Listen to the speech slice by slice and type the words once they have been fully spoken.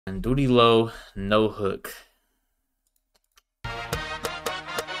And DudeyLo, no hook.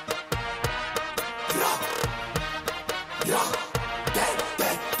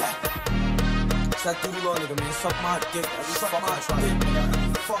 That DudeyLo nigga, man, suck my dick.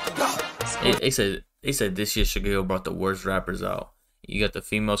 They said this year Sugar Hill brought the worst rappers out. You got the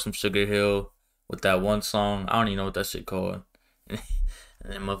females from Sugar Hill with that one song. I don't even know what that shit called. And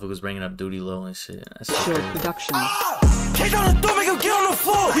then motherfuckers bringing up DudeyLo and shit. That's so crazy. Productions. Kick on the door, make him get on the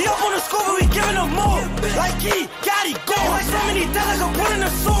floor. We up on the score, but we giving them more. Like he got it, go. Like so many dead, like I'm putting a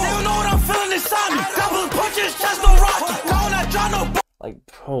sword. They don't know what I'm feeling inside me. Couple of punches, chest no rocky. Go on, I draw no. Like,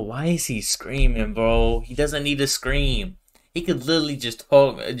 bro, why is he screaming, bro? He doesn't need to scream. He could literally just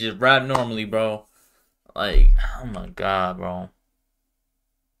talk, just rap normally, bro. Like, oh my god, bro.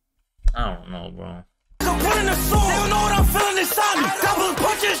 I don't know, bro.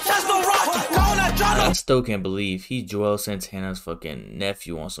 I still can't believe he's Joel Santana's fucking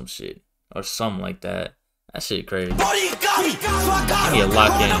nephew on some shit. Or something like that. That shit crazy. Give me a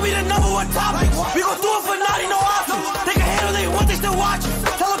lock in. We gon' do it for naughty, no options. They can handle it, what they still watching.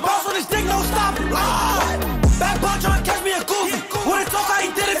 Tell the boss on his dick, no stopping. Back punch trying to catch me a goofy. Wouldn't talk how he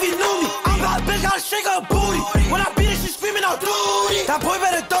did if he knew me. I'm about bitch, gotta shake her booty. When I beat it, she screaming out duty. That boy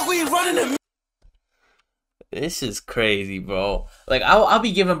better duck when he running to me. This is crazy, bro. Like, I'll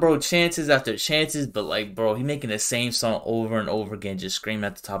be giving bro chances after chances, but like, bro, he making the same song over and over again, just screaming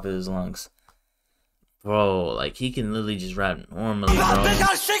at the top of his lungs. Bro, like, he can literally just rap normally, bro. That bitch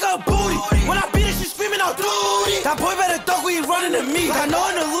gotta shake her booty. When I beat it, she screaming out duty. That boy better duck when he running to me. Got no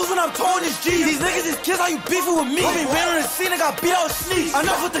one to lose when I'm towing this G. These niggas is kids, how you beefing with me? Homie ran on the scene, I got beat out sneeze.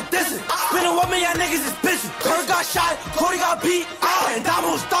 Enough with the distance. Spinning 1 million niggas is bitching. Kurt got shot, Cody got beat, and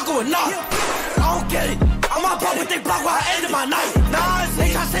Damo's stuck with enough. I don't get it. I'm on pop with they block while I ended my night. Nah,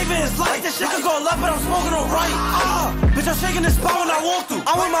 they try saving his life. This shit could go left, but I'm smoking on right. Bitch, I'm shaking this spot when I walk through.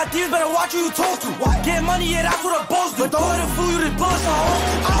 I want my deals, better watch who you talk to. Get money, yeah, that's what a boss do. But don't let him fool you, this bullets on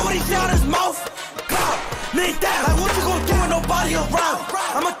home. What he say out his mouth? Nigga, damn, like what you gonna do with nobody around?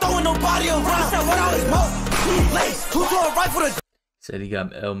 I'ma throw in nobody around. Said what out his mouth? He lace, who throw it right for the. Said he got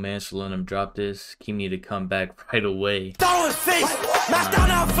L Mans for letting him drop this. Keep me to come back right away. Down his face, smash down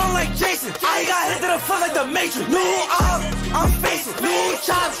now, I'm feeling like Jason. I ain't got hit to the foot like the Matrix. New I'm facing, new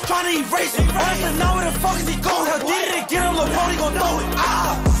chops trying to erase it. Honestly, now where the fuck is he going? Hell, did it get him, the pony gon' throw it.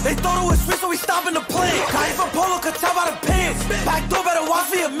 They thought it was switch, so we stopping the play. Guy from Polo could tell by the pants. Back door better watch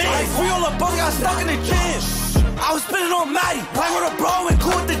me a man. We all the both got stuck in the gym. I was spinning on Maddie, like with a bro and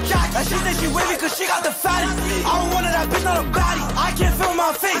cool with the jack. And she think she wavy cause she got the fatty. I don't want that bitch, not a baddie. I can't feel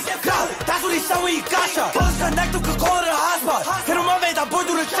my face, God, that's what he said when he got shot. Police connect, could call it a hotspot. Hit him up, made that boy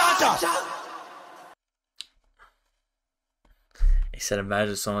do the cha-cha. He said,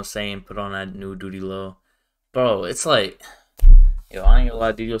 imagine someone saying, put on that new DudeyLo. Bro, it's like, yo, I ain't gonna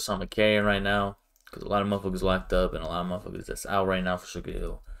lie, DudeyLo's something carrying right now. Because a lot of motherfuckers locked up and a lot of motherfuckers that's out right now for Sugar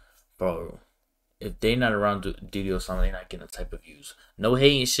Hill. Bro, if they not around DudeyLo something, they not getting the type of views. No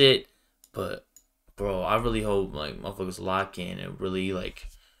hating shit, but bro, I really hope like motherfuckers lock in and really like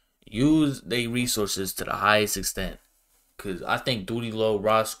use their resources to the highest extent. Cause I think DudeyLo,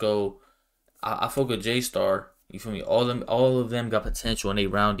 Roscoe, I fuck with J-Star. You feel me? All of them got potential and they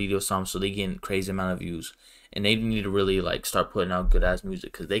round DudeyLo something, so they getting crazy amount of views. And they need to really like start putting out good ass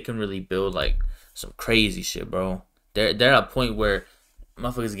music, cause they can really build like some crazy shit, bro. They're at a point where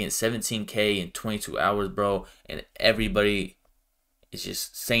motherfuckers getting 17K in 22 hours, bro, and everybody is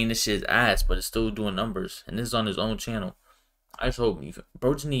just saying this shit is ass, but it's still doing numbers, and this is on his own channel. I just hope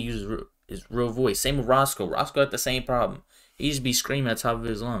bro just need to use his real voice. Same with Roscoe. Roscoe had the same problem. He just be screaming at the top of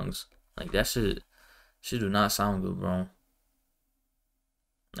his lungs. Like, that shit do not sound good, bro.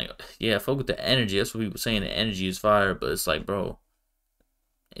 Like, yeah, fuck with the energy. That's what people saying. The energy is fire, but it's like, bro,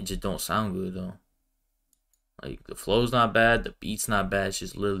 it just don't sound good though. Like, the flow's not bad, the beat's not bad, it's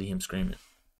just literally him screaming.